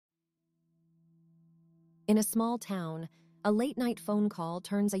In a small town, a late-night phone call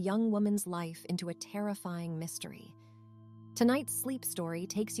turns a young woman's life into a terrifying mystery. Tonight's sleep story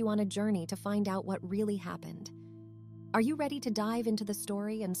takes you on a journey to find out what really happened. Are you ready to dive into the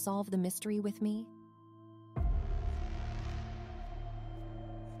story and solve the mystery with me?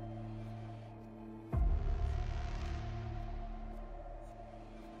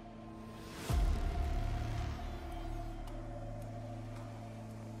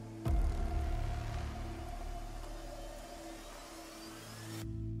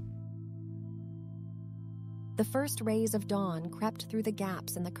 The first rays of dawn crept through the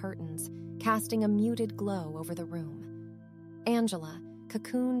gaps in the curtains, casting a muted glow over the room. Angela,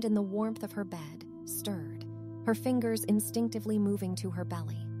 cocooned in the warmth of her bed, stirred, her fingers instinctively moving to her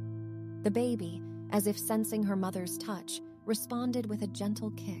belly. The baby, as if sensing her mother's touch, responded with a gentle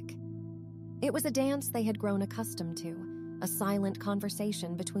kick. It was a dance they had grown accustomed to, a silent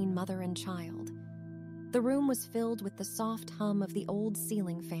conversation between mother and child. The room was filled with the soft hum of the old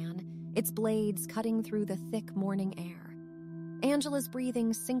ceiling fan, its blades cutting through the thick morning air. Angela's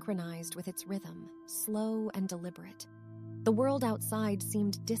breathing synchronized with its rhythm, slow and deliberate. The world outside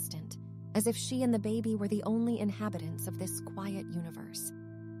seemed distant, as if she and the baby were the only inhabitants of this quiet universe.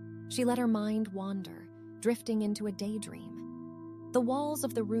 She let her mind wander, drifting into a daydream. The walls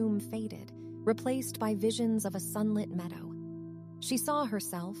of the room faded, replaced by visions of a sunlit meadow. She saw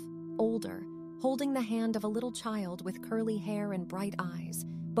herself, older, holding the hand of a little child with curly hair and bright eyes,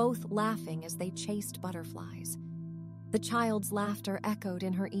 both laughing as they chased butterflies. The child's laughter echoed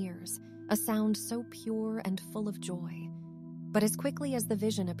in her ears, a sound so pure and full of joy. But as quickly as the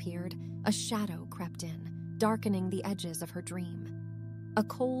vision appeared, a shadow crept in, darkening the edges of her dream. A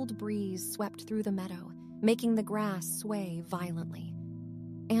cold breeze swept through the meadow, making the grass sway violently.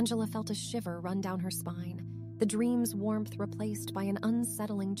 Angela felt a shiver run down her spine, the dream's warmth replaced by an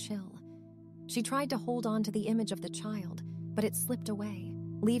unsettling chill. She tried to hold on to the image of the child, but it slipped away,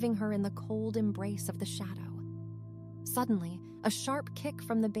 leaving her in the cold embrace of the shadow. Suddenly, a sharp kick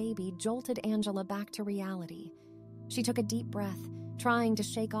from the baby jolted Angela back to reality. She took a deep breath, trying to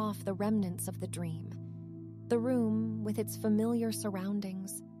shake off the remnants of the dream. The room, with its familiar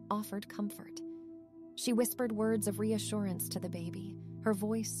surroundings, offered comfort. She whispered words of reassurance to the baby, her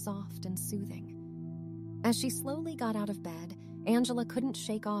voice soft and soothing. As she slowly got out of bed, Angela couldn't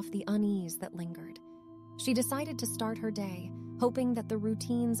shake off the unease that lingered. She decided to start her day, hoping that the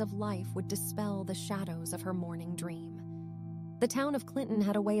routines of life would dispel the shadows of her morning dream. The town of Clinton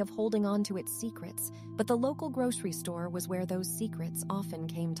had a way of holding on to its secrets, but the local grocery store was where those secrets often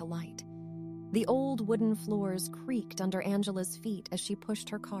came to light. The old wooden floors creaked under Angela's feet as she pushed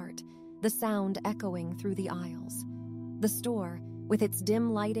her cart, the sound echoing through the aisles. The store, with its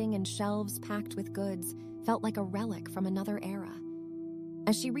dim lighting and shelves packed with goods, felt like a relic from another era.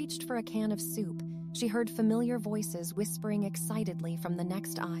 As she reached for a can of soup, she heard familiar voices whispering excitedly from the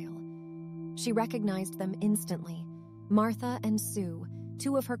next aisle. She recognized them instantly, Martha and Sue,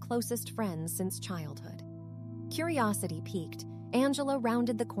 two of her closest friends since childhood. Curiosity piqued, Angela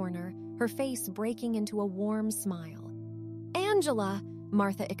rounded the corner, her face breaking into a warm smile. "Angela!"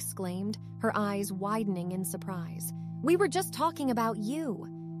 Martha exclaimed, her eyes widening in surprise. "We were just talking about you."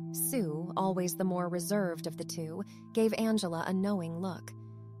 Sue, always the more reserved of the two, gave Angela a knowing look.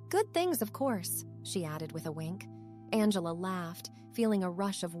 "Good things, of course," she added with a wink. Angela laughed, feeling a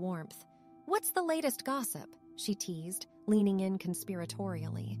rush of warmth. "What's the latest gossip?" she teased, leaning in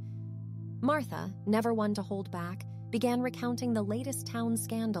conspiratorially. Martha, never one to hold back, began recounting the latest town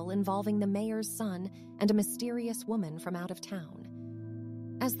scandal involving the mayor's son and a mysterious woman from out of town.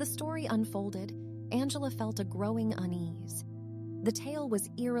 As the story unfolded, Angela felt a growing unease. The tale was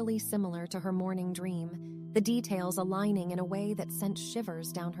eerily similar to her morning dream, the details aligning in a way that sent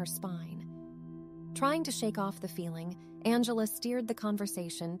shivers down her spine. Trying to shake off the feeling, Angela steered the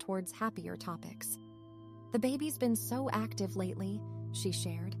conversation towards happier topics. "The baby's been so active lately," she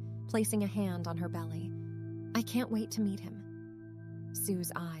shared, placing a hand on her belly. "I can't wait to meet him."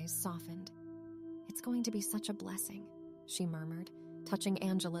 Sue's eyes softened. "It's going to be such a blessing," she murmured, touching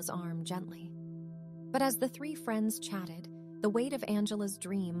Angela's arm gently. But as the three friends chatted, the weight of Angela's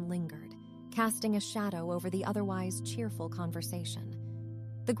dream lingered, casting a shadow over the otherwise cheerful conversation.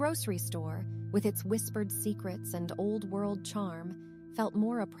 The grocery store, with its whispered secrets and old-world charm, felt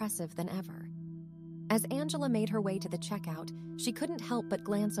more oppressive than ever. As Angela made her way to the checkout, she couldn't help but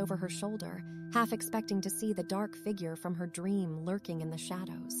glance over her shoulder, half expecting to see the dark figure from her dream lurking in the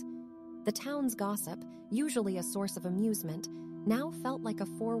shadows. The town's gossip, usually a source of amusement, now felt like a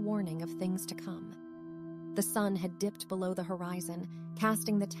forewarning of things to come. The sun had dipped below the horizon,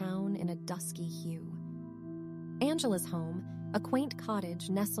 casting the town in a dusky hue. Angela's home, a quaint cottage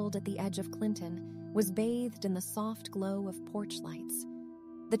nestled at the edge of Clinton, was bathed in the soft glow of porch lights.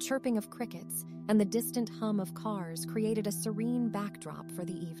 The chirping of crickets and the distant hum of cars created a serene backdrop for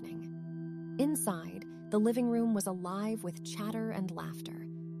the evening. Inside, the living room was alive with chatter and laughter.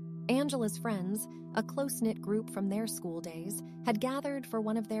 Angela's friends, a close-knit group from their school days, had gathered for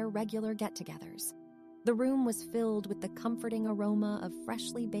one of their regular get-togethers. The room was filled with the comforting aroma of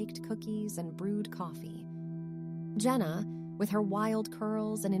freshly baked cookies and brewed coffee. Jenna, with her wild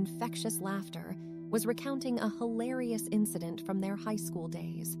curls and infectious laughter, was recounting a hilarious incident from their high school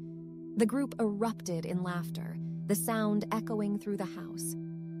days. The group erupted in laughter, the sound echoing through the house.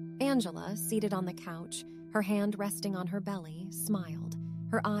 Angela, seated on the couch, her hand resting on her belly, smiled,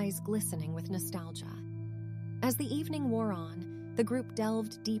 her eyes glistening with nostalgia. As the evening wore on, the group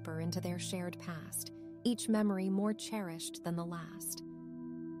delved deeper into their shared past, each memory more cherished than the last.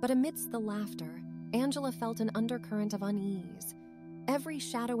 But amidst the laughter, Angela felt an undercurrent of unease. Every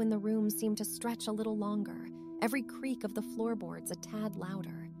shadow in the room seemed to stretch a little longer, every creak of the floorboards a tad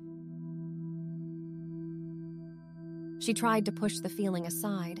louder. She tried to push the feeling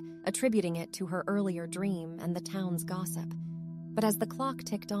aside, attributing it to her earlier dream and the town's gossip. But as the clock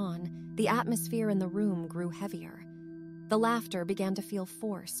ticked on, the atmosphere in the room grew heavier. The laughter began to feel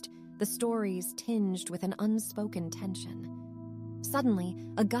forced, the stories tinged with an unspoken tension. Suddenly,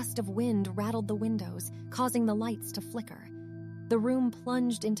 a gust of wind rattled the windows, causing the lights to flicker. The room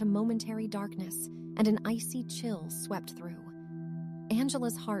plunged into momentary darkness, and an icy chill swept through.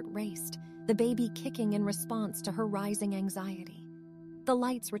 Angela's heart raced, the baby kicking in response to her rising anxiety. The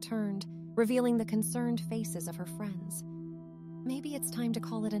lights returned, revealing the concerned faces of her friends. "Maybe it's time to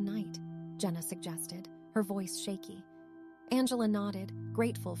call it a night," Jenna suggested, her voice shaky. Angela nodded,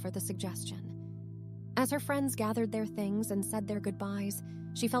 grateful for the suggestion. As her friends gathered their things and said their goodbyes,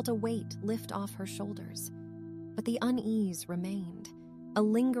 she felt a weight lift off her shoulders. But the unease remained, a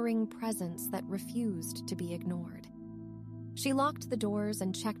lingering presence that refused to be ignored. She locked the doors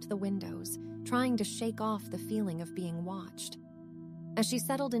and checked the windows, trying to shake off the feeling of being watched. As she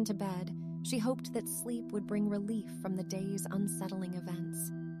settled into bed, she hoped that sleep would bring relief from the day's unsettling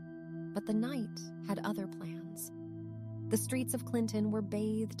events. But the night had other plans. The streets of Clinton were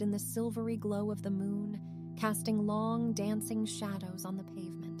bathed in the silvery glow of the moon, casting long, dancing shadows on the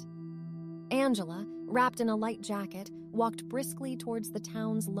pavement. Angela, wrapped in a light jacket, walked briskly towards the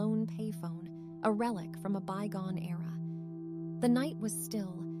town's lone payphone, a relic from a bygone era. The night was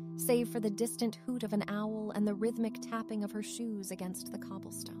still, save for the distant hoot of an owl and the rhythmic tapping of her shoes against the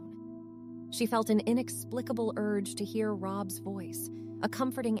cobblestone. She felt an inexplicable urge to hear Rob's voice, a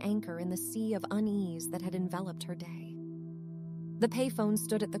comforting anchor in the sea of unease that had enveloped her day. The payphone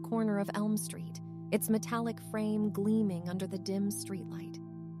stood at the corner of Elm Street, its metallic frame gleaming under the dim streetlight.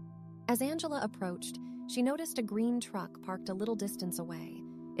 As Angela approached, she noticed a green truck parked a little distance away,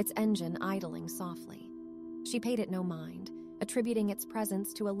 its engine idling softly. She paid it no mind, attributing its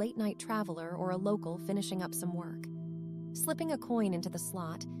presence to a late-night traveler or a local finishing up some work. Slipping a coin into the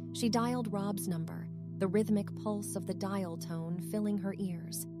slot, she dialed Rob's number, the rhythmic pulse of the dial tone filling her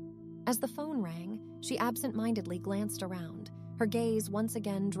ears. As the phone rang, she absent-mindedly glanced around, her gaze once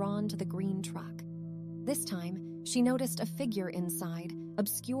again drawn to the green truck. This time, she noticed a figure inside,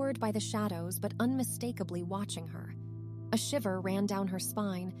 obscured by the shadows but unmistakably watching her. A shiver ran down her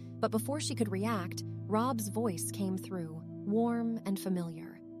spine, but before she could react, Rob's voice came through, warm and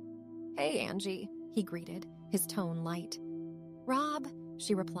familiar. "Hey, Angie," he greeted, his tone light. "Rob,"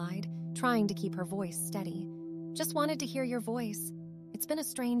 she replied, trying to keep her voice steady. "Just wanted to hear your voice. It's been a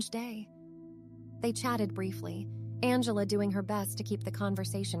strange day." They chatted briefly, Angela doing her best to keep the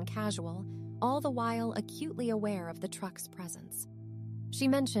conversation casual, all the while acutely aware of the truck's presence. She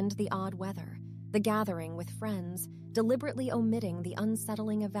mentioned the odd weather, the gathering with friends, deliberately omitting the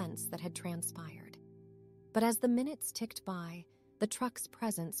unsettling events that had transpired. But as the minutes ticked by, the truck's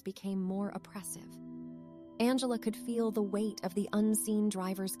presence became more oppressive. Angela could feel the weight of the unseen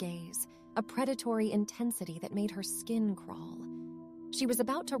driver's gaze, a predatory intensity that made her skin crawl. She was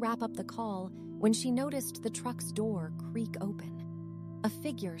about to wrap up the call when she noticed the truck's door creak open. A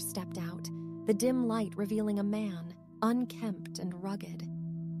figure stepped out, the dim light revealing a man, unkempt and rugged.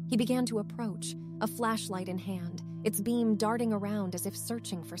 He began to approach, a flashlight in hand, its beam darting around as if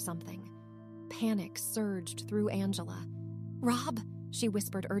searching for something. Panic surged through Angela. "Rob," she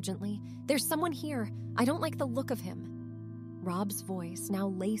whispered urgently, "there's someone here. I don't like the look of him." Rob's voice, now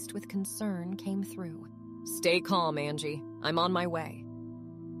laced with concern, came through. "Stay calm, Angie. I'm on my way."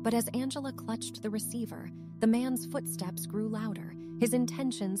 But as Angela clutched the receiver, the man's footsteps grew louder, his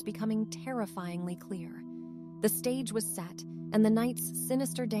intentions becoming terrifyingly clear. The stage was set, and the night's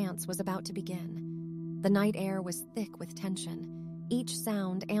sinister dance was about to begin. The night air was thick with tension, each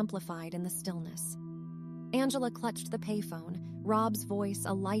sound amplified in the stillness. Angela clutched the payphone, Rob's voice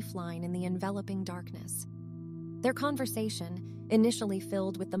a lifeline in the enveloping darkness. Their conversation, initially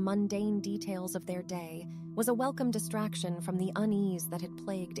filled with the mundane details of their day, was a welcome distraction from the unease that had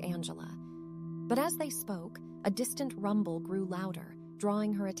plagued Angela. But as they spoke, a distant rumble grew louder,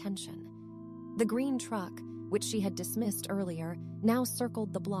 drawing her attention. The green truck, which she had dismissed earlier, now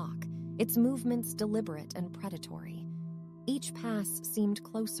circled the block, its movements deliberate and predatory. Each pass seemed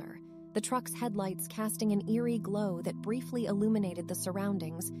closer, the truck's headlights casting an eerie glow that briefly illuminated the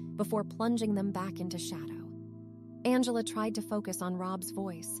surroundings before plunging them back into shadow. Angela tried to focus on Rob's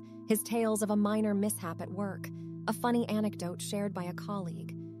voice, his tales of a minor mishap at work, a funny anecdote shared by a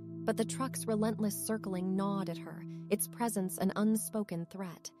colleague. But the truck's relentless circling gnawed at her, its presence an unspoken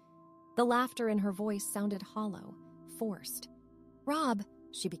threat. The laughter in her voice sounded hollow, forced. "Rob,"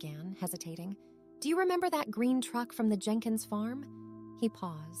 she began, hesitating, "do you remember that green truck from the Jenkins farm?" He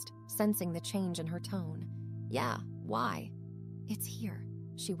paused, sensing the change in her tone. "Yeah, why?" "It's here,"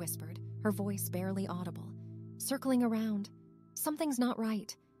 she whispered, her voice barely audible. "Circling around. Something's not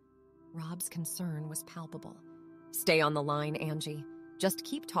right." Rob's concern was palpable. "Stay on the line, Angie. Just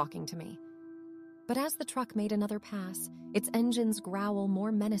keep talking to me." But as the truck made another pass, its engine's growl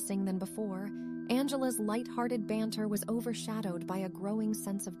more menacing than before, Angela's light-hearted banter was overshadowed by a growing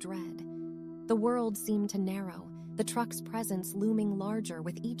sense of dread. The world seemed to narrow, the truck's presence looming larger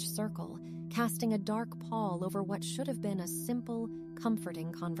with each circle, casting a dark pall over what should have been a simple,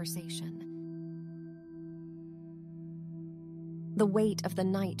 comforting conversation. The weight of the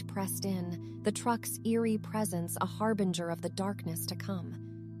night pressed in, the truck's eerie presence a harbinger of the darkness to come.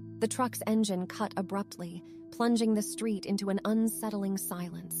 The truck's engine cut abruptly, plunging the street into an unsettling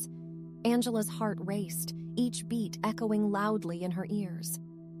silence. Angela's heart raced, each beat echoing loudly in her ears.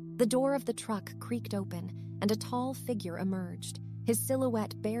 The door of the truck creaked open, and a tall figure emerged, his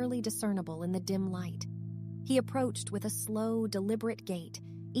silhouette barely discernible in the dim light. He approached with a slow, deliberate gait,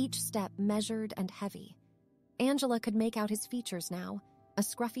 each step measured and heavy. Angela could make out his features now, a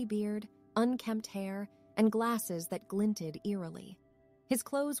scruffy beard, unkempt hair, and glasses that glinted eerily. His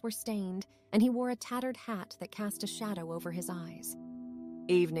clothes were stained, and he wore a tattered hat that cast a shadow over his eyes.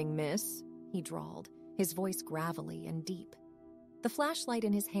 "Evening, miss," he drawled, his voice gravelly and deep. The flashlight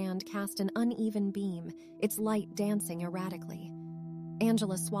in his hand cast an uneven beam, its light dancing erratically.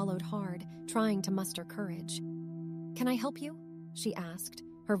 Angela swallowed hard, trying to muster courage. "Can I help you?" she asked,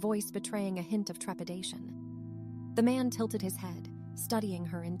 her voice betraying a hint of trepidation. The man tilted his head, studying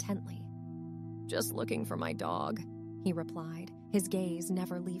her intently. "Just looking for my dog," he replied, his gaze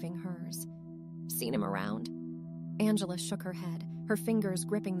never leaving hers. "Seen him around?" Angela shook her head, her fingers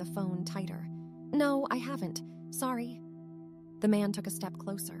gripping the phone tighter. "No, I haven't. Sorry." The man took a step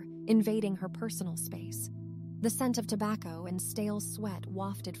closer, invading her personal space. The scent of tobacco and stale sweat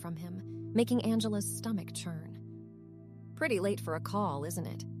wafted from him, making Angela's stomach churn. "Pretty late for a call, isn't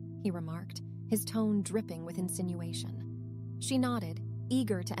it?" he remarked, his tone dripping with insinuation. She nodded,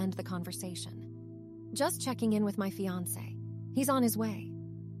 eager to end the conversation. "Just checking in with my fiancé. He's on his way."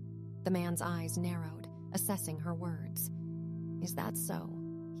 The man's eyes narrowed, assessing her words. "Is that so?"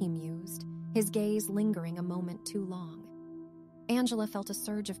 he mused, his gaze lingering a moment too long. Angela felt a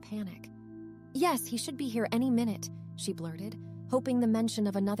surge of panic. "Yes, he should be here any minute," she blurted, hoping the mention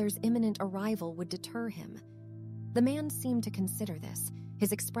of another's imminent arrival would deter him. The man seemed to consider this,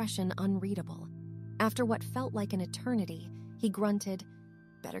 his expression unreadable. After what felt like an eternity, he grunted,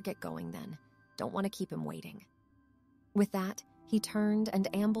 "Better get going then. Don't want to keep him waiting." With that, he turned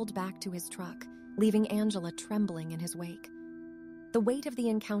and ambled back to his truck, leaving Angela trembling in his wake. The weight of the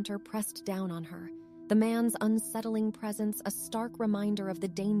encounter pressed down on her, the man's unsettling presence a stark reminder of the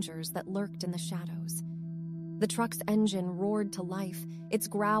dangers that lurked in the shadows. The truck's engine roared to life, its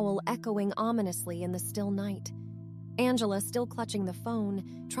growl echoing ominously in the still night. Angela, still clutching the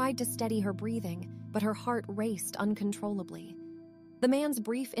phone, tried to steady her breathing, but her heart raced uncontrollably. The man's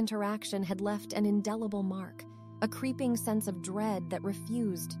brief interaction had left an indelible mark, a creeping sense of dread that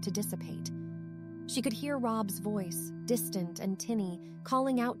refused to dissipate. She could hear Rob's voice, distant and tinny,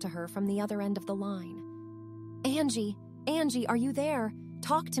 calling out to her from the other end of the line. Angie, are you there?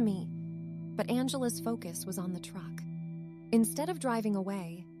 Talk to me." But Angela's focus was on the truck. Instead of driving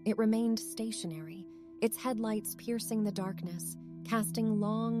away, it remained stationary, its headlights piercing the darkness, casting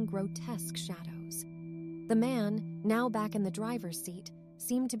long, grotesque shadows. The man, now back in the driver's seat,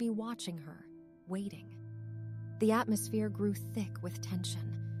 seemed to be watching her, waiting. The atmosphere grew thick with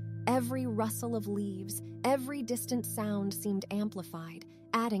tension. Every rustle of leaves, every distant sound seemed amplified,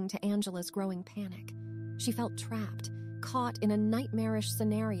 adding to Angela's growing panic. She felt trapped, caught in a nightmarish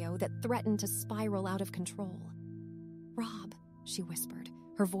scenario that threatened to spiral out of control. "Rob," she whispered,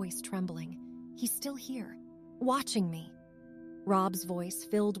 her voice trembling. "He's still here, watching me." Rob's voice,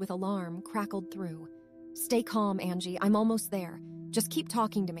 filled with alarm, crackled through. "Stay calm, Angie. I'm almost there. Just keep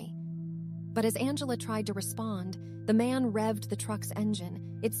talking to me." But as Angela tried to respond, the man revved the truck's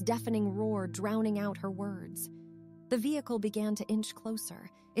engine, its deafening roar drowning out her words. The vehicle began to inch closer,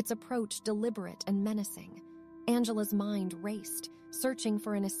 its approach deliberate and menacing. Angela's mind raced, searching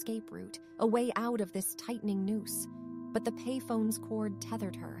for an escape route, a way out of this tightening noose. But the payphone's cord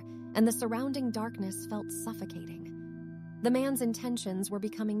tethered her, and the surrounding darkness felt suffocating. The man's intentions were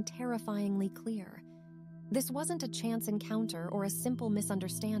becoming terrifyingly clear. This wasn't a chance encounter or a simple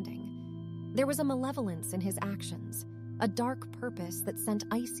misunderstanding. There was a malevolence in his actions, a dark purpose that sent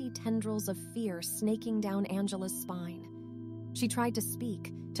icy tendrils of fear snaking down Angela's spine. She tried to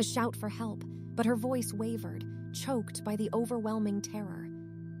speak, to shout for help, but her voice wavered, choked by the overwhelming terror.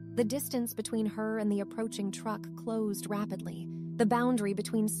 The distance between her and the approaching truck closed rapidly, the boundary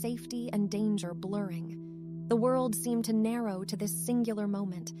between safety and danger blurring. The world seemed to narrow to this singular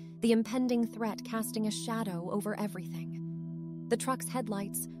moment, the impending threat casting a shadow over everything. The truck's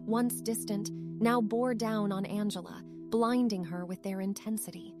headlights, once distant, now bore down on Angela, blinding her with their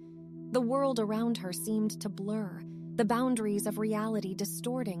intensity. The world around her seemed to blur, the boundaries of reality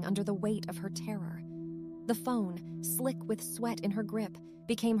distorting under the weight of her terror. The phone, slick with sweat in her grip,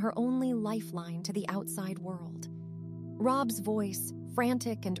 became her only lifeline to the outside world. Rob's voice,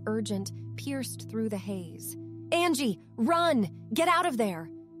 frantic and urgent, pierced through the haze. "Angie, run! Get out of there!"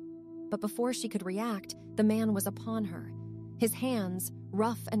 But before she could react, the man was upon her. His hands,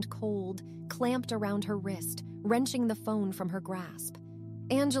 rough and cold, clamped around her wrist, wrenching the phone from her grasp.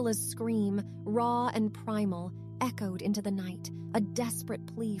 Angela's scream, raw and primal, echoed into the night, a desperate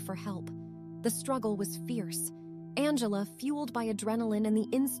plea for help. The struggle was fierce. Angela, fueled by adrenaline and the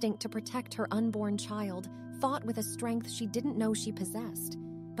instinct to protect her unborn child, fought with a strength she didn't know she possessed.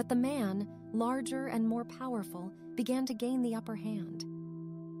 But the man, larger and more powerful, began to gain the upper hand.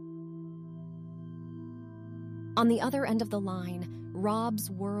 On the other end of the line, Rob's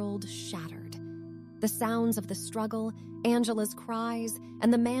world shattered. The sounds of the struggle, Angela's cries,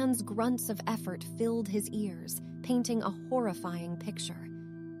 and the man's grunts of effort filled his ears, painting a horrifying picture.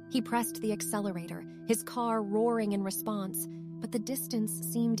 He pressed the accelerator, his car roaring in response, but the distance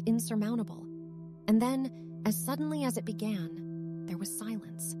seemed insurmountable. And then, as suddenly as it began, there was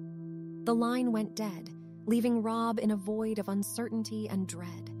silence. The line went dead, leaving Rob in a void of uncertainty and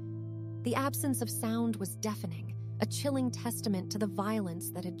dread. The absence of sound was deafening, a chilling testament to the violence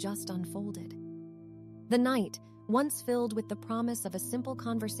that had just unfolded. The night, once filled with the promise of a simple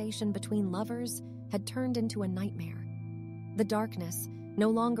conversation between lovers, had turned into a nightmare. The darkness, no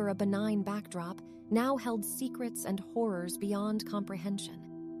longer a benign backdrop, now held secrets and horrors beyond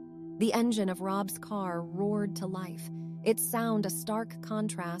comprehension. The engine of Rob's car roared to life, its sound a stark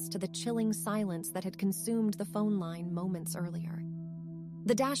contrast to the chilling silence that had consumed the phone line moments earlier.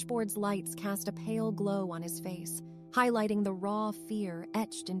 The dashboard's lights cast a pale glow on his face, highlighting the raw fear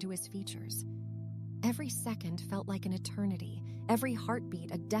etched into his features. Every second felt like an eternity, every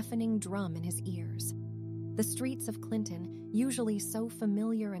heartbeat a deafening drum in his ears. The streets of Clinton, usually so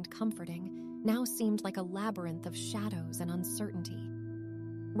familiar and comforting, now seemed like a labyrinth of shadows and uncertainty.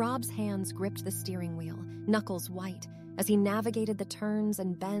 Rob's hands gripped the steering wheel, knuckles white, as he navigated the turns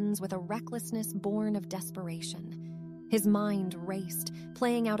and bends with a recklessness born of desperation. His mind raced,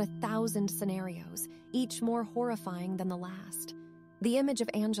 playing out 1,000 scenarios, each more horrifying than the last. The image of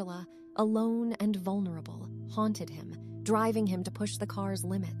Angela, alone and vulnerable, haunted him, driving him to push the car's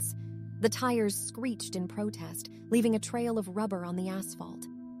limits. The tires screeched in protest, leaving a trail of rubber on the asphalt.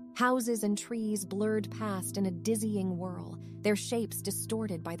 Houses and trees blurred past in a dizzying whirl, their shapes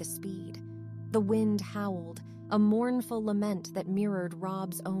distorted by the speed. The wind howled, a mournful lament that mirrored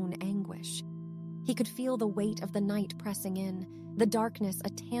Rob's own anguish. He could feel the weight of the night pressing in, the darkness a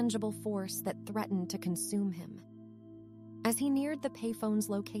tangible force that threatened to consume him. As he neared the payphone's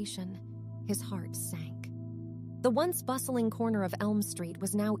location, his heart sank. The once bustling corner of Elm Street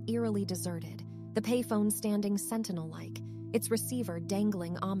was now eerily deserted, the payphone standing sentinel-like, its receiver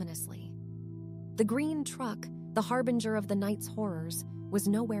dangling ominously. The green truck, the harbinger of the night's horrors, was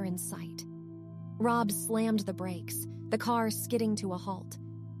nowhere in sight. Rob slammed the brakes, the car skidding to a halt.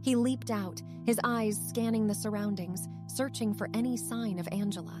 He leaped out, his eyes scanning the surroundings, searching for any sign of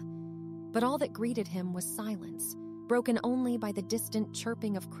Angela. But all that greeted him was silence, broken only by the distant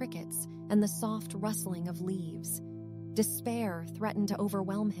chirping of crickets and the soft rustling of leaves. Despair threatened to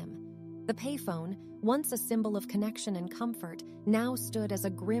overwhelm him. The payphone, once a symbol of connection and comfort, now stood as a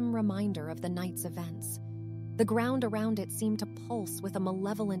grim reminder of the night's events. The ground around it seemed to pulse with a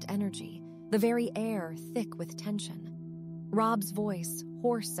malevolent energy, the very air thick with tension. Rob's voice,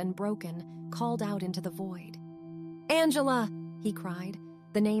 hoarse and broken, called out into the void. "Angela!" he cried,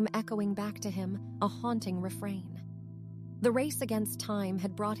 the name echoing back to him, a haunting refrain. The race against time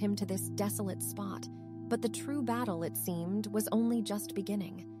had brought him to this desolate spot, but the true battle, it seemed, was only just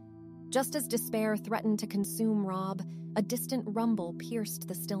beginning. Just as despair threatened to consume Rob, a distant rumble pierced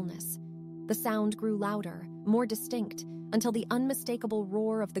the stillness. The sound grew louder, more distinct, until the unmistakable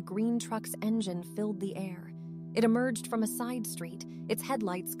roar of the green truck's engine filled the air. It emerged from a side street, its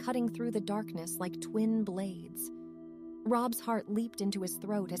headlights cutting through the darkness like twin blades. Rob's heart leaped into his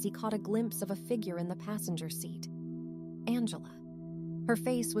throat as he caught a glimpse of a figure in the passenger seat. Angela. Her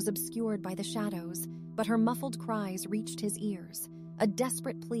face was obscured by the shadows, but her muffled cries reached his ears, a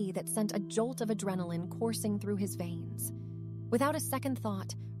desperate plea that sent a jolt of adrenaline coursing through his veins. Without a second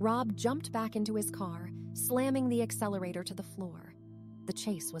thought, Rob jumped back into his car, slamming the accelerator to the floor. The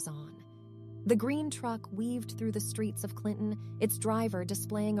chase was on. The green truck weaved through the streets of Clinton, its driver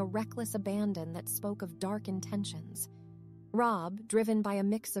displaying a reckless abandon that spoke of dark intentions. Rob, driven by a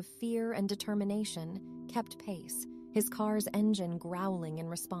mix of fear and determination, kept pace, his car's engine growling in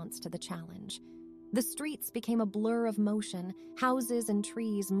response to the challenge. The streets became a blur of motion, houses and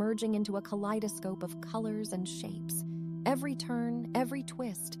trees merging into a kaleidoscope of colors and shapes. Every turn, every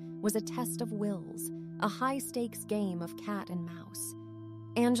twist was a test of wills, a high-stakes game of cat and mouse.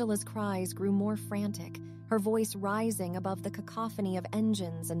 Angela's cries grew more frantic, her voice rising above the cacophony of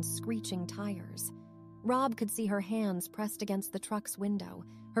engines and screeching tires. Rob could see her hands pressed against the truck's window,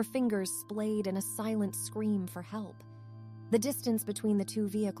 her fingers splayed in a silent scream for help. The distance between the two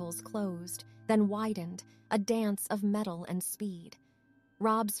vehicles closed, then widened, a dance of metal and speed.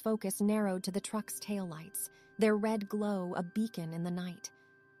 Rob's focus narrowed to the truck's taillights, their red glow a beacon in the night.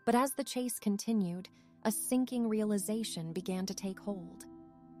 But as the chase continued, a sinking realization began to take hold.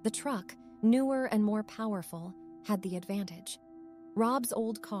 The truck, newer and more powerful, had the advantage. Rob's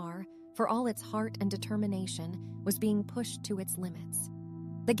old car, for all its heart and determination, was being pushed to its limits.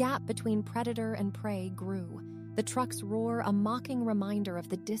 The gap between predator and prey grew, the truck's roar a mocking reminder of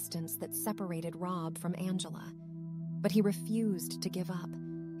the distance that separated Rob from Angela. But he refused to give up,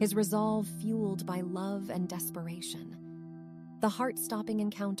 his resolve fueled by love and desperation. The heart-stopping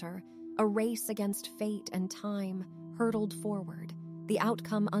encounter, a race against fate and time, hurtled forward, the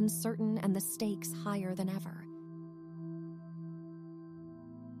outcome uncertain and the stakes higher than ever.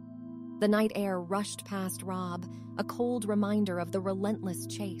 The night air rushed past Rob, a cold reminder of the relentless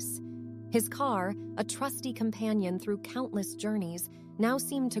chase. His car, a trusty companion through countless journeys, now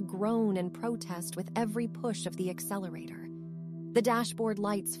seemed to groan and protest with every push of the accelerator. The dashboard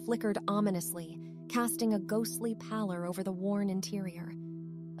lights flickered ominously, casting a ghostly pallor over the worn interior.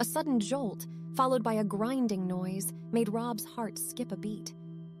 A sudden jolt, followed by a grinding noise, made Rob's heart skip a beat.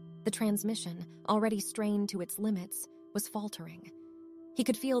 The transmission, already strained to its limits, was faltering. He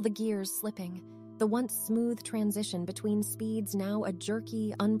could feel the gears slipping, the once smooth transition between speeds now a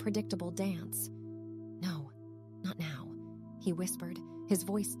jerky, unpredictable dance. "No, not now," he whispered, his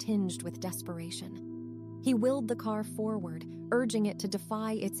voice tinged with desperation. He willed the car forward, urging it to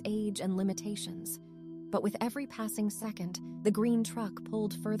defy its age and limitations. But with every passing second, the green truck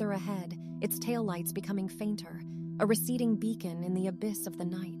pulled further ahead, its taillights becoming fainter, a receding beacon in the abyss of the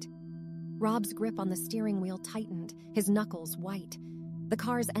night. Rob's grip on the steering wheel tightened, his knuckles white. The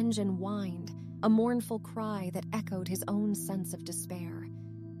car's engine whined, a mournful cry that echoed his own sense of despair.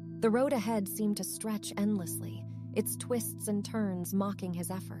 The road ahead seemed to stretch endlessly, its twists and turns mocking his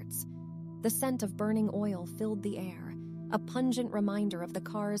efforts. The scent of burning oil filled the air, a pungent reminder of the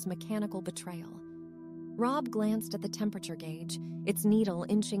car's mechanical betrayal. Rob glanced at the temperature gauge, its needle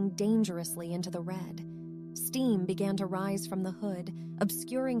inching dangerously into the red. Steam began to rise from the hood,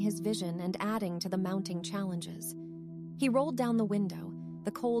 obscuring his vision and adding to the mounting challenges. He rolled down the window,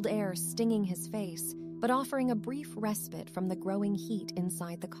 the cold air stinging his face, but offering a brief respite from the growing heat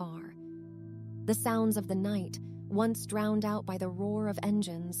inside the car. The sounds of the night, once drowned out by the roar of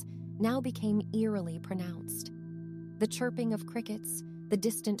engines, now became eerily pronounced. The chirping of crickets, the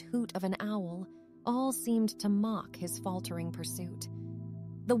distant hoot of an owl, all seemed to mock his faltering pursuit.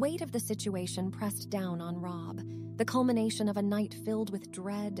 The weight of the situation pressed down on Rob, the culmination of a night filled with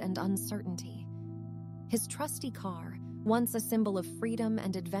dread and uncertainty. His trusty car, once a symbol of freedom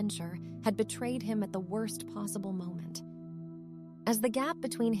and adventure, had betrayed him at the worst possible moment. As the gap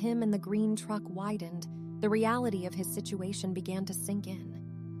between him and the green truck widened, the reality of his situation began to sink in.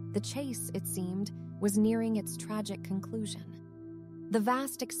 The chase, it seemed, was nearing its tragic conclusion. The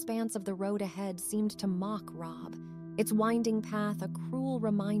vast expanse of the road ahead seemed to mock Rob, its winding path a cruel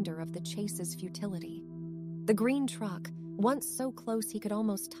reminder of the chase's futility. The The green truck, once so close he could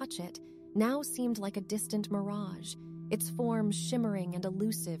almost touch it, now seemed like a distant mirage, its form shimmering and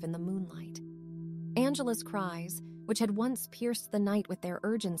elusive in the moonlight. Angela's cries, which had once pierced the night with their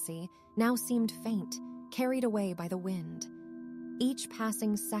urgency, now seemed faint, carried away by the wind. Each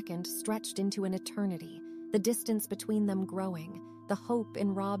passing second stretched into an eternity, the distance between them growing, the hope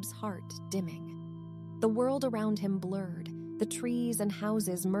in Rob's heart dimming. The world around him blurred, the trees and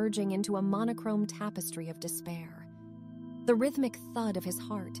houses merging into a monochrome tapestry of despair. The rhythmic thud of his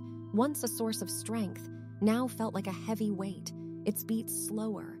heart, once a source of strength, now felt like a heavy weight, its beats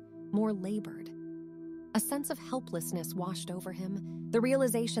slower, more labored. A sense of helplessness washed over him, the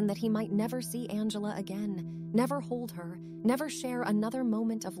realization that he might never see Angela again, never hold her, never share another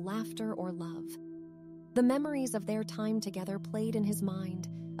moment of laughter or love. The memories of their time together played in his mind,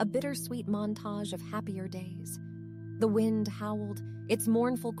 a bittersweet montage of happier days. The wind howled, its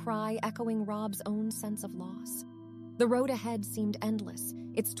mournful cry echoing Rob's own sense of loss. The road ahead seemed endless,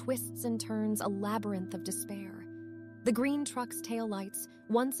 its twists and turns a labyrinth of despair. The green truck's taillights,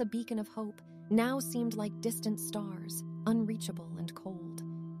 once a beacon of hope, now seemed like distant stars, unreachable and cold.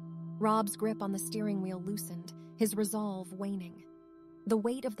 Rob's grip on the steering wheel loosened, his resolve waning. The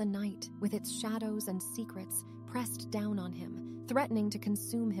weight of the night, with its shadows and secrets, pressed down on him, threatening to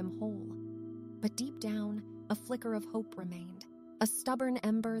consume him whole. But deep down, a flicker of hope remained, a stubborn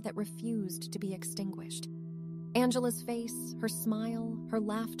ember that refused to be extinguished. Angela's face, her smile, her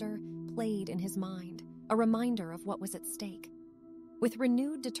laughter, played in his mind, a reminder of what was at stake. With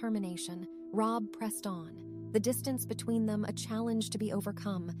renewed determination, Rob pressed on, the distance between them a challenge to be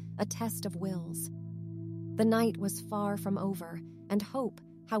overcome, a test of wills. The night was far from over, and hope,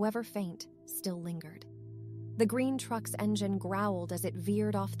 however faint, still lingered. The green truck's engine growled as it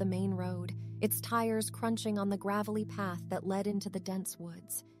veered off the main road, its tires crunching on the gravelly path that led into the dense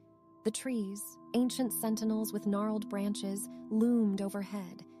woods. The trees, ancient sentinels with gnarled branches, loomed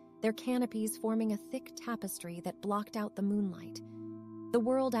overhead, their canopies forming a thick tapestry that blocked out the moonlight. The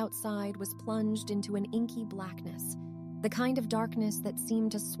world outside was plunged into an inky blackness, the kind of darkness that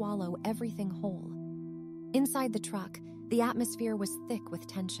seemed to swallow everything whole. Inside the truck, the atmosphere was thick with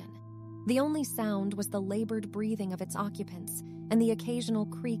tension. The only sound was the labored breathing of its occupants and the occasional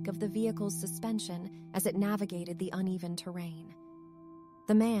creak of the vehicle's suspension as it navigated the uneven terrain.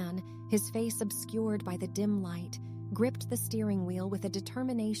 The man, his face obscured by the dim light, gripped the steering wheel with a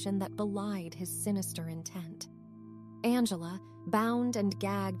determination that belied his sinister intent. Angela, bound and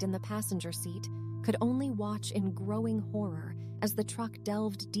gagged in the passenger seat, could only watch in growing horror as the truck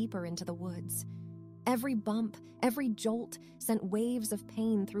delved deeper into the woods. Every bump, every jolt sent waves of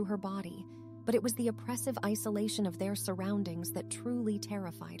pain through her body, but it was the oppressive isolation of their surroundings that truly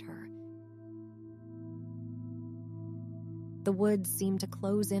terrified her. The woods seemed to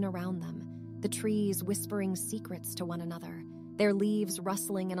close in around them, the trees whispering secrets to one another, their leaves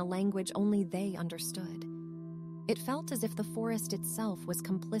rustling in a language only they understood. It felt as if the forest itself was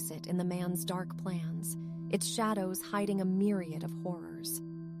complicit in the man's dark plans, its shadows hiding a myriad of horrors.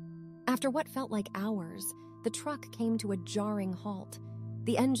 After what felt like hours, the truck came to a jarring halt.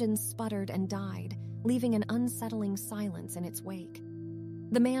 The engine sputtered and died, leaving an unsettling silence in its wake.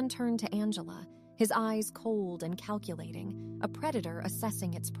 The man turned to Angela, his eyes cold and calculating, a predator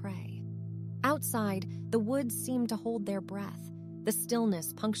assessing its prey. Outside, the woods seemed to hold their breath, the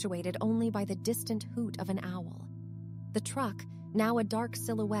stillness punctuated only by the distant hoot of an owl. The truck, now a dark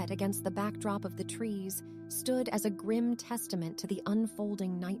silhouette against the backdrop of the trees, stood as a grim testament to the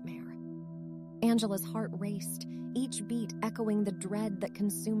unfolding nightmare. Angela's heart raced, each beat echoing the dread that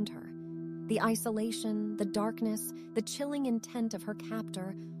consumed her. The isolation, the darkness, the chilling intent of her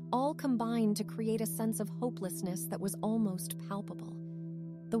captor all combined to create a sense of hopelessness that was almost palpable.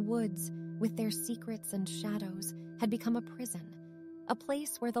 The woods, with their secrets and shadows, had become a prison, a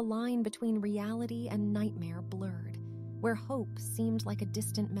place where the line between reality and nightmare blurred, where hope seemed like a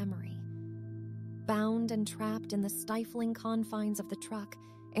distant memory. Bound and trapped in the stifling confines of the truck,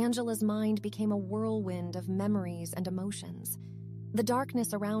 Angela's mind became a whirlwind of memories and emotions. The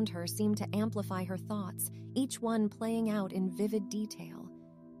darkness around her seemed to amplify her thoughts, each one playing out in vivid detail.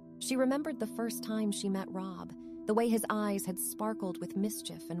 She remembered the first time she met Rob, the way his eyes had sparkled with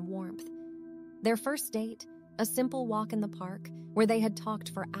mischief and warmth. Their first date, a simple walk in the park, where they had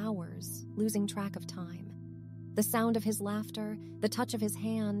talked for hours, losing track of time. The sound of his laughter, the touch of his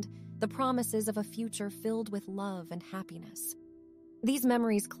hand, the promises of a future filled with love and happiness. These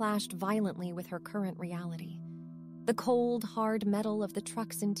memories clashed violently with her current reality. The cold, hard metal of the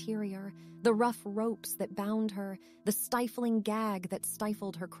truck's interior, the rough ropes that bound her, the stifling gag that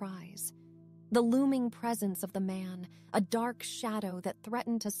stifled her cries. The looming presence of the man, a dark shadow that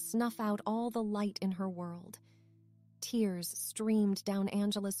threatened to snuff out all the light in her world. Tears streamed down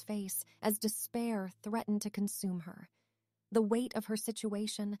Angela's face as despair threatened to consume her. The weight of her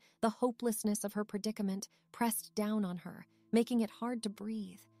situation, the hopelessness of her predicament, pressed down on her, making it hard to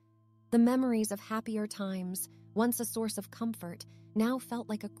breathe. The memories of happier times, once a source of comfort, now felt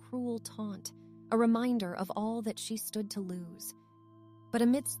like a cruel taunt, a reminder of all that she stood to lose. But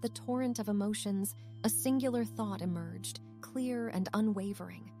amidst the torrent of emotions, a singular thought emerged, clear and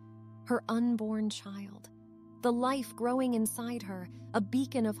unwavering. Her unborn child. The life growing inside her, a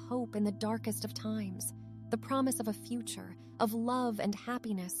beacon of hope in the darkest of times. The promise of a future, of love and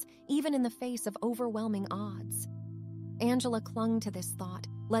happiness, even in the face of overwhelming odds. Angela clung to this thought,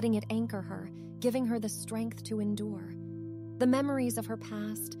 letting it anchor her, giving her the strength to endure. The memories of her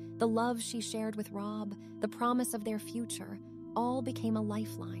past, the love she shared with Rob, the promise of their future, all became a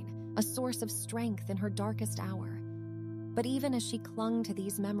lifeline, a source of strength in her darkest hour. But even as she clung to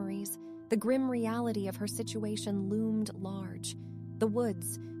these memories, the grim reality of her situation loomed large. The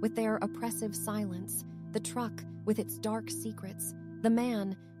woods, with their oppressive silence, the truck with its dark secrets, the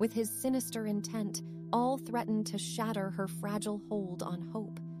man with his sinister intent, all threatened to shatter her fragile hold on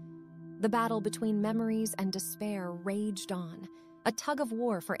hope. The battle between memories and despair raged on, a tug of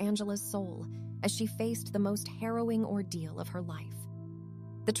war for Angela's soul as she faced the most harrowing ordeal of her life.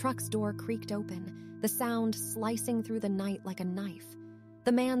 The truck's door creaked open, the sound slicing through the night like a knife.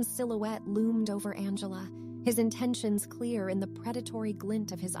 The man's silhouette loomed over Angela, his intentions clear in the predatory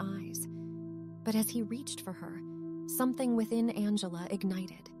glint of his eyes. But as he reached for her, something within Angela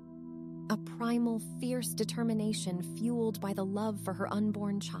ignited. A primal, fierce determination fueled by the love for her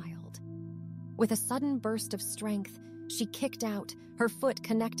unborn child. With a sudden burst of strength, she kicked out, her foot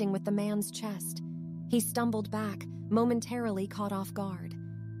connecting with the man's chest. He stumbled back, momentarily caught off guard.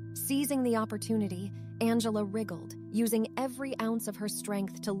 Seizing the opportunity, Angela wriggled, using every ounce of her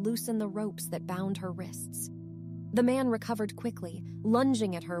strength to loosen the ropes that bound her wrists. The man recovered quickly,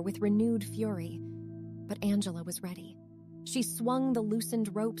 lunging at her with renewed fury. But Angela was ready. She swung the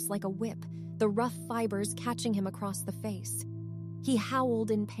loosened ropes like a whip, the rough fibers catching him across the face. He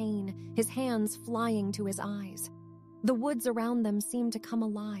howled in pain, his hands flying to his eyes. The woods around them seemed to come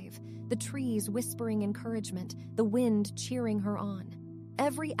alive, the trees whispering encouragement, the wind cheering her on.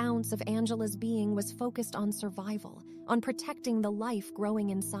 Every ounce of Angela's being was focused on survival, on protecting the life growing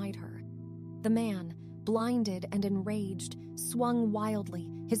inside her. The man, blinded and enraged, swung wildly,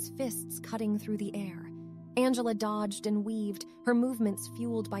 his fists cutting through the air. Angela dodged and weaved, her movements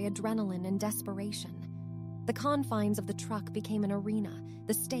fueled by adrenaline and desperation. The confines of the truck became an arena,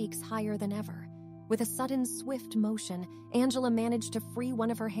 the stakes higher than ever. With a sudden, swift motion, Angela managed to free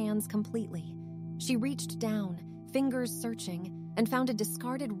one of her hands completely. She reached down, fingers searching, and found a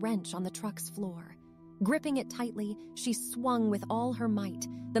discarded wrench on the truck's floor. Gripping it tightly, she swung with all her might,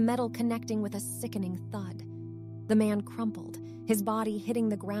 the metal connecting with a sickening thud. The man crumpled, his body hitting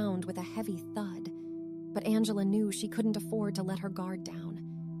the ground with a heavy thud. But Angela knew she couldn't afford to let her guard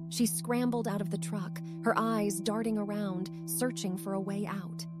down. She scrambled out of the truck, her eyes darting around, searching for a way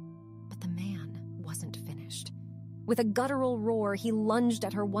out. But the man wasn't finished. With a guttural roar, he lunged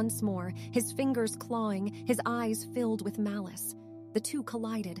at her once more, his fingers clawing, his eyes filled with malice. The two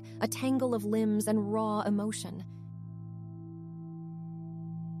collided, a tangle of limbs and raw emotion.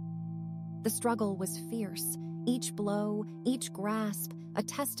 The struggle was fierce, each blow, each grasp, a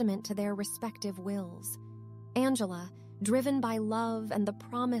testament to their respective wills. Angela, driven by love and the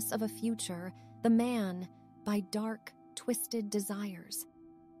promise of a future, the man, by dark, twisted desires.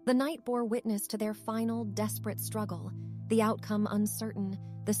 The night bore witness to their final, desperate struggle, the outcome uncertain,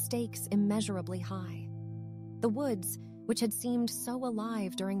 the stakes immeasurably high. The woods, which had seemed so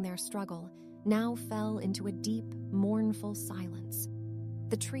alive during their struggle, now fell into a deep, mournful silence.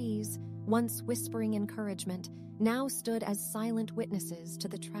 The trees, once whispering encouragement, now stood as silent witnesses to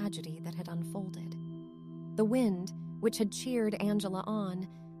the tragedy that had unfolded. The wind, which had cheered Angela on,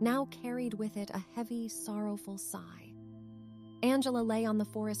 now carried with it a heavy, sorrowful sigh. Angela lay on the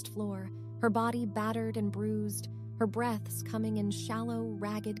forest floor, her body battered and bruised, her breaths coming in shallow,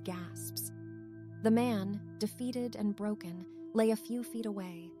 ragged gasps. The man, defeated and broken, lay a few feet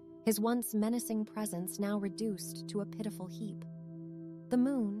away, his once menacing presence now reduced to a pitiful heap. The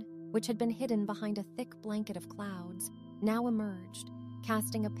moon, which had been hidden behind a thick blanket of clouds, now emerged,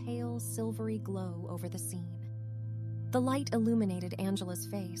 casting a pale, silvery glow over the scene. The light illuminated Angela's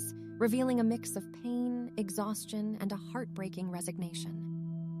face, revealing a mix of pain, exhaustion, and a heartbreaking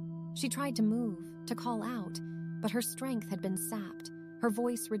resignation. She tried to move, to call out, but her strength had been sapped, her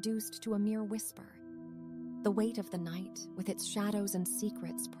voice reduced to a mere whisper. The weight of the night, with its shadows and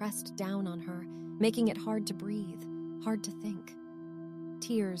secrets, pressed down on her, making it hard to breathe, hard to think.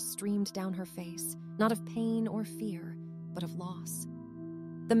 Tears streamed down her face, not of pain or fear, but of loss.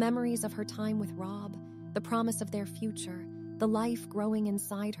 The memories of her time with Rob, the promise of their future, the life growing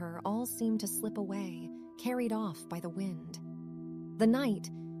inside her all seemed to slip away, carried off by the wind. The night,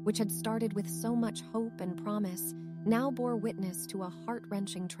 which had started with so much hope and promise, now bore witness to a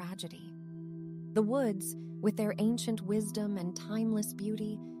heart-wrenching tragedy. The woods, with their ancient wisdom and timeless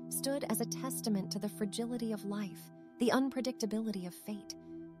beauty, stood as a testament to the fragility of life, the unpredictability of fate.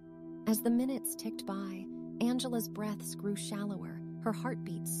 As the minutes ticked by, Angela's breaths grew shallower, her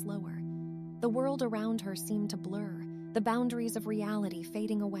heartbeat slower. The world around her seemed to blur, the boundaries of reality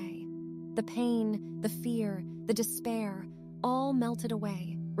fading away. The pain, the fear, the despair, all melted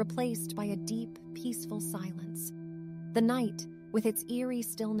away, replaced by a deep, peaceful silence. The night, with its eerie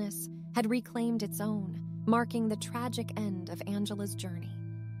stillness, had reclaimed its own, marking the tragic end of Angela's journey.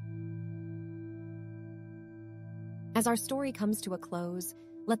 As our story comes to a close,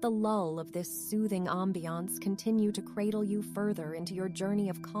 let the lull of this soothing ambiance continue to cradle you further into your journey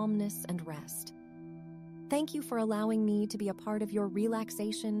of calmness and rest. Thank you for allowing me to be a part of your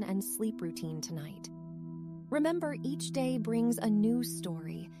relaxation and sleep routine tonight. Remember, each day brings a new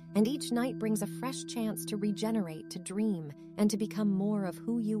story, and each night brings a fresh chance to regenerate, to dream, and to become more of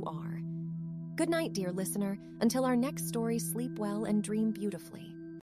who you are. Good night, dear listener. Until our next story, sleep well and dream beautifully.